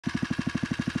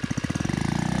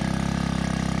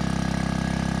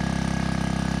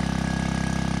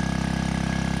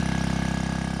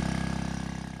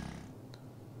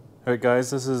Alright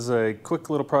guys, this is a quick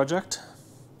little project.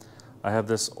 I have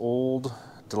this old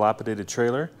dilapidated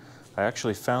trailer. I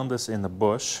actually found this in the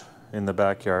bush in the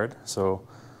backyard, so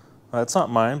it's not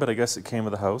mine, but I guess it came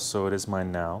with the house, so it is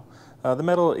mine now. The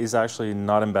metal is actually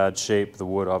not in bad shape. The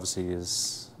wood obviously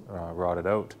is rotted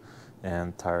out,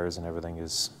 and tires and everything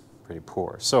is pretty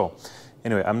poor. So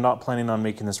anyway, I'm not planning on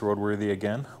making this roadworthy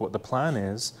again. What the plan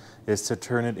is to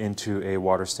turn it into a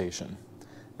water station.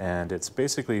 And it's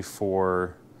basically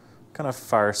for kind of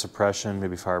fire suppression,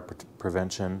 maybe fire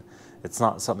prevention. It's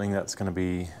not something that's going to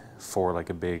be for like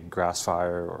a big grass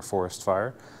fire or forest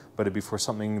fire, but it'd be for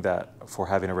something that for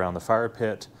having around the fire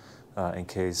pit in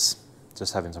case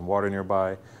just having some water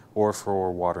nearby, or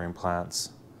for watering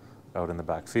plants out in the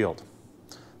back field.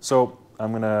 So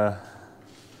I'm going to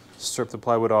strip the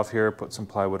plywood off here, put some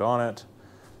plywood on it.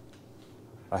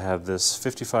 I have this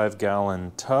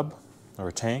 55-gallon tub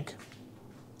or tank,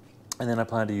 and then I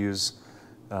plan to use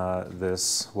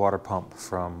this water pump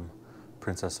from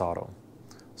Princess Auto.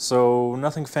 So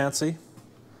nothing fancy,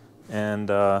 and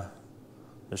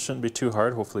it shouldn't be too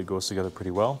hard. Hopefully it goes together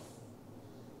pretty well.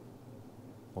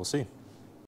 We'll see.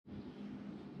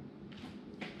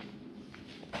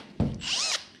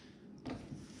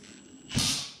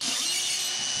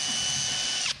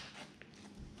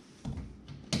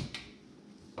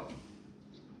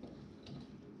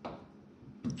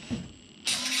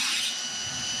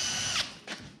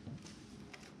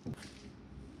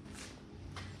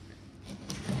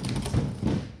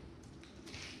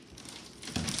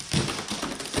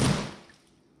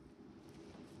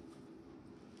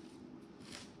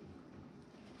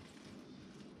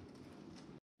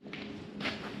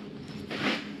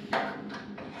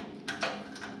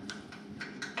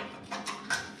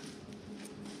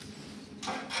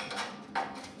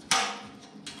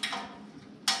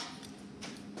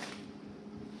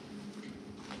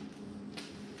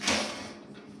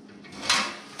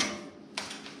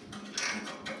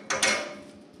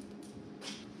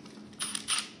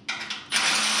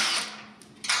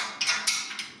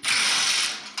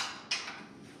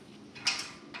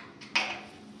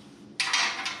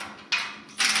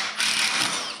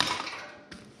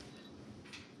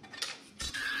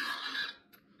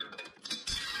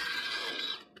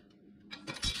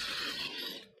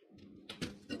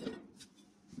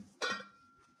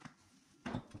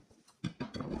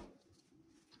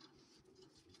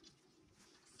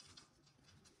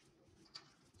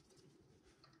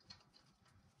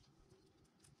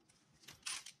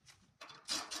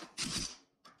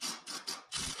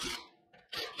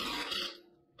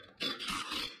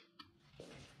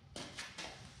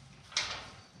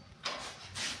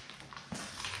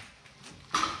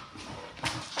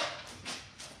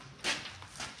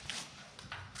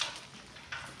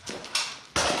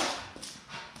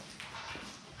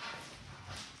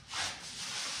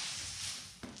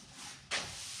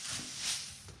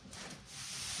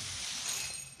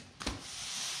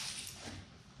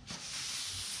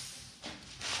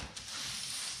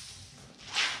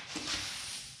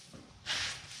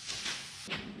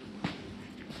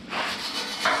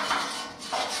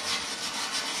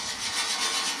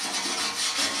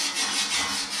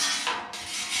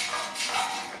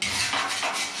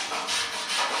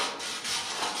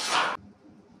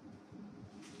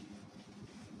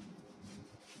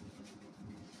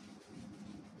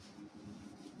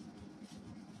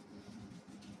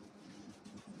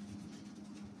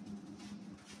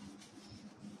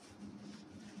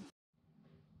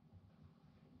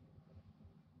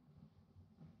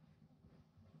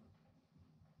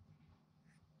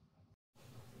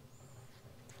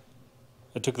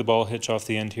 I took the ball hitch off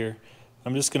the end here.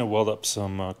 I'm just going to weld up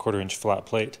some 1/4-inch flat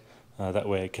plate. That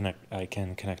way I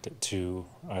can connect it to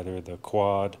either the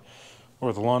quad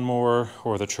or the lawnmower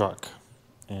or the truck.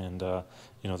 And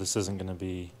you know, this isn't going to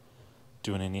be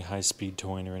doing any high-speed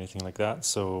towing or anything like that,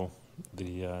 so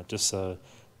the just a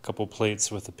couple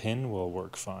plates with a pin will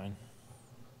work fine.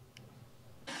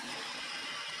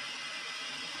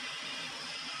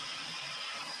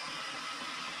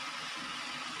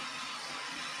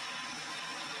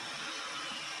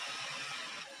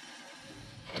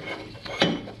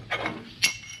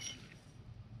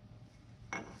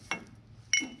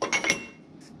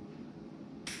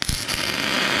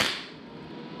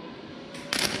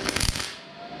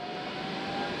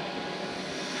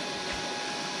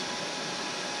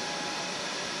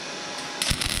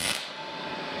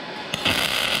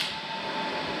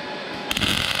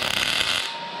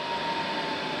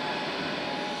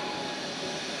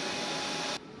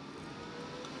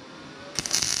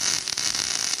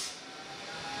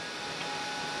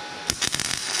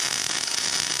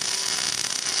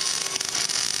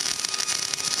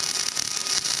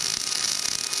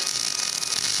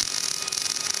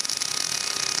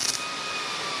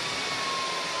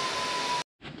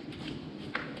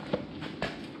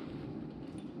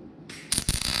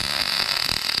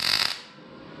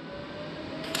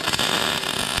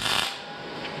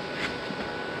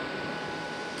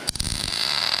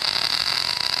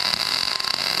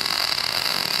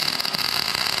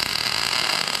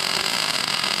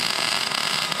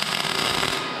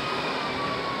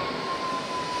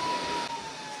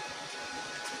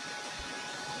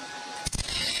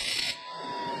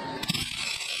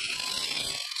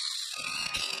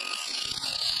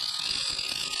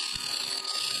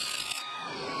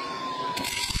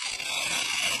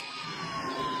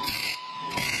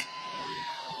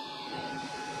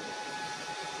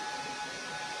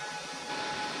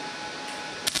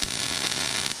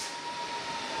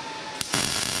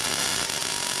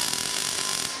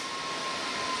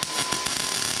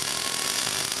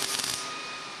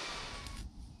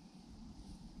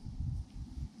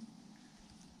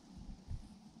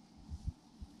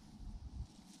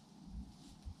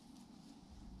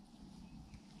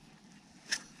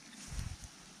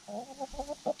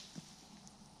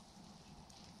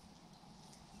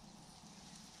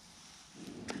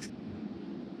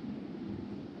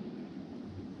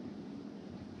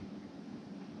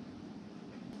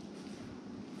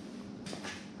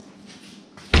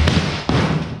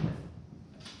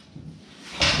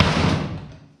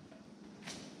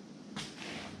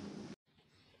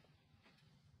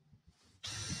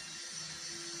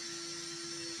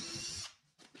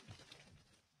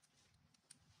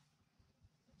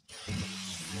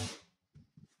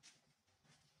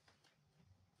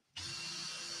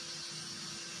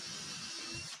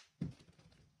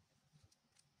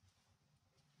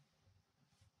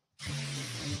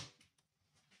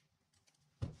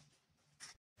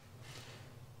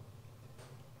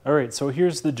 All right, so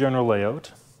here's the general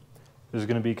layout. There's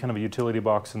going to be kind of a utility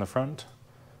box in the front.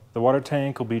 The water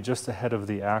tank will be just ahead of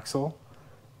the axle,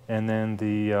 and then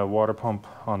the water pump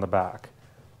on the back.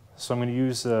 So I'm going to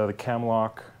use the cam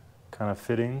lock kind of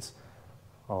fittings.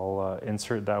 I'll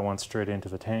insert that one straight into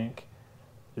the tank.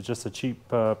 It's just a cheap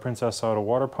Princess Auto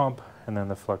water pump, and then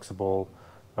the flexible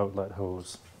outlet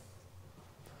hose.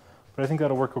 But I think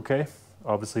that'll work okay.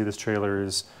 Obviously this trailer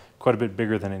is quite a bit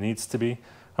bigger than it needs to be.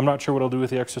 I'm not sure what I'll do with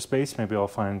the extra space. Maybe I'll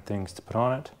find things to put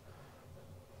on it.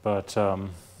 But I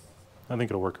think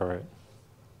it'll work all right.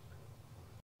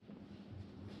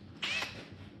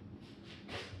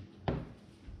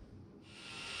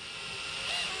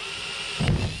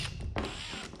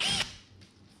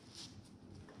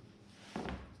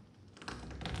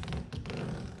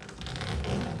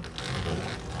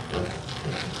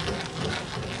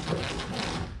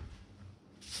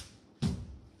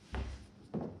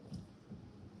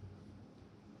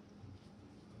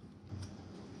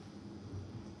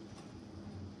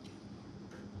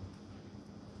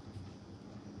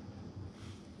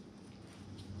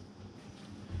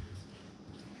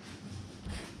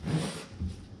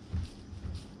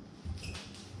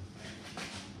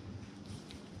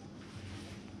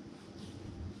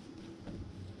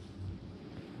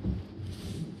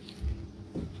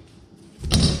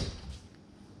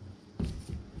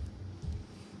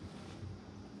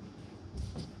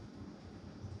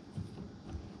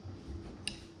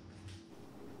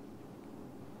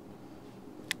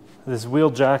 This wheel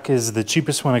jack is the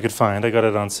cheapest one I could find. I got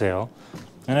it on sale.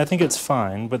 And I think it's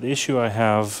fine, but the issue I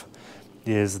have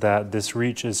is that this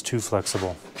reach is too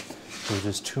flexible. There's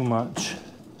just too much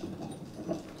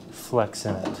flex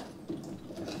in it.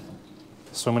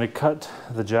 So I'm going to cut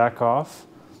the jack off,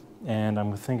 and I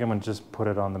think I'm going to just put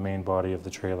it on the main body of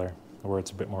the trailer, where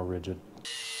it's a bit more rigid.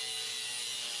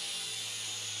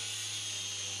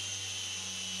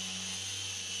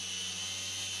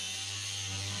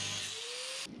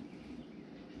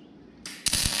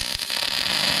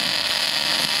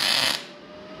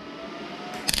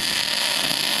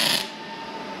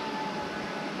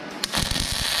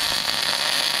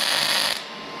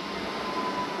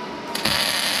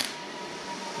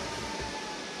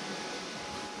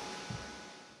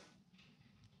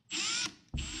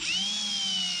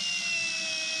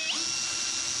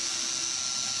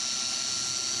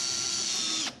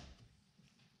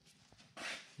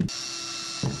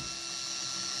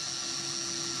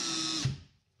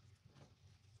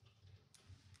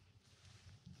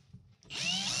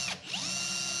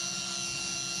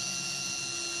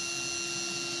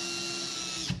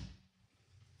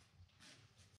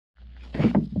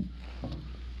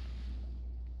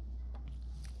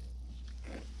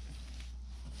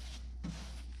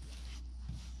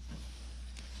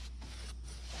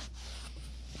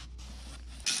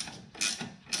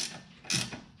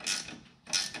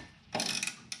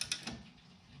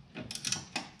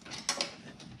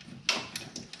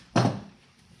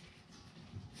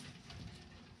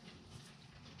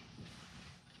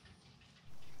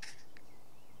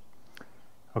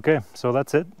 Okay, so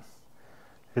that's it.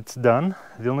 It's done.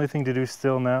 The only thing to do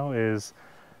still now is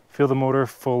fill the motor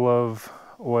full of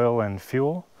oil and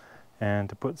fuel, and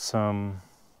to put some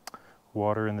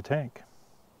water in the tank.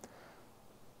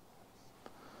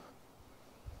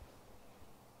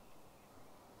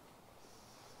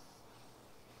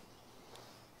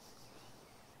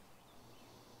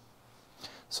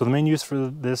 So the main use for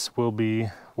this will be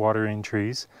watering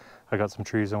trees. I got some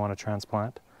trees I want to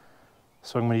transplant.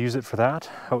 So I'm going to use it for that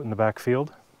out in the back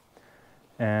field.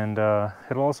 And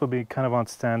it'll also be kind of on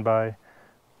standby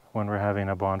when we're having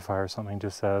a bonfire or something,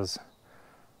 just as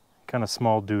kind of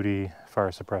small duty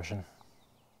fire suppression.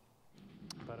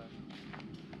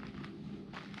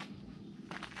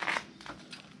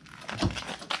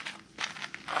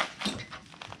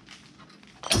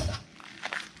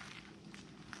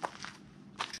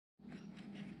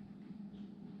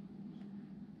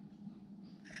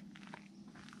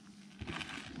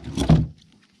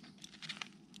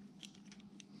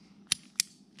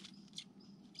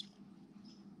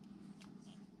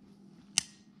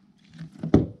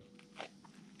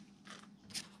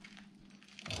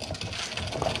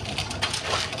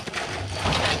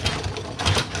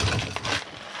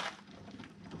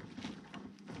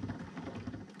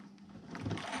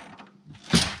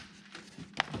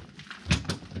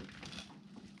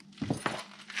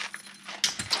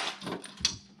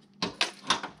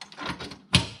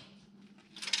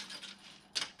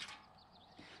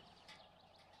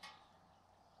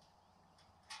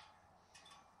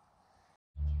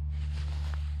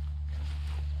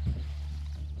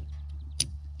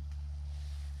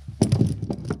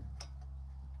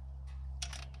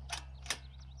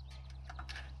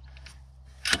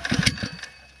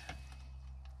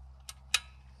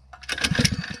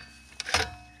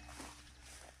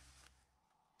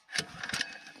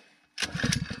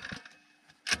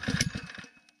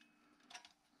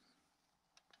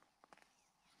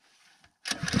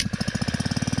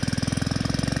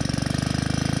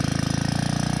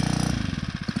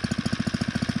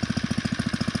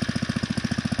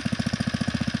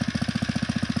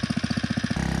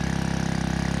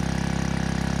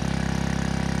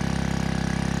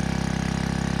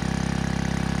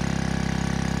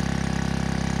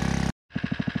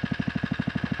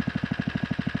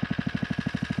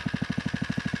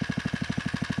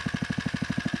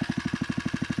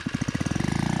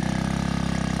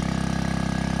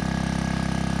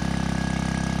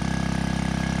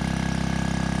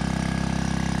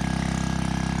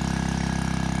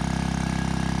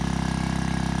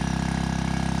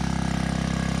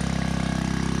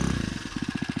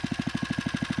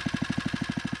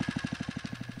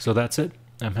 So that's it.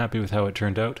 I'm happy with how it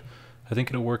turned out. I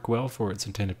think it'll work well for its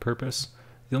intended purpose.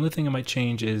 The only thing I might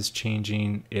change is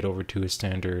changing it over to a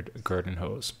standard garden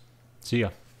hose. See ya.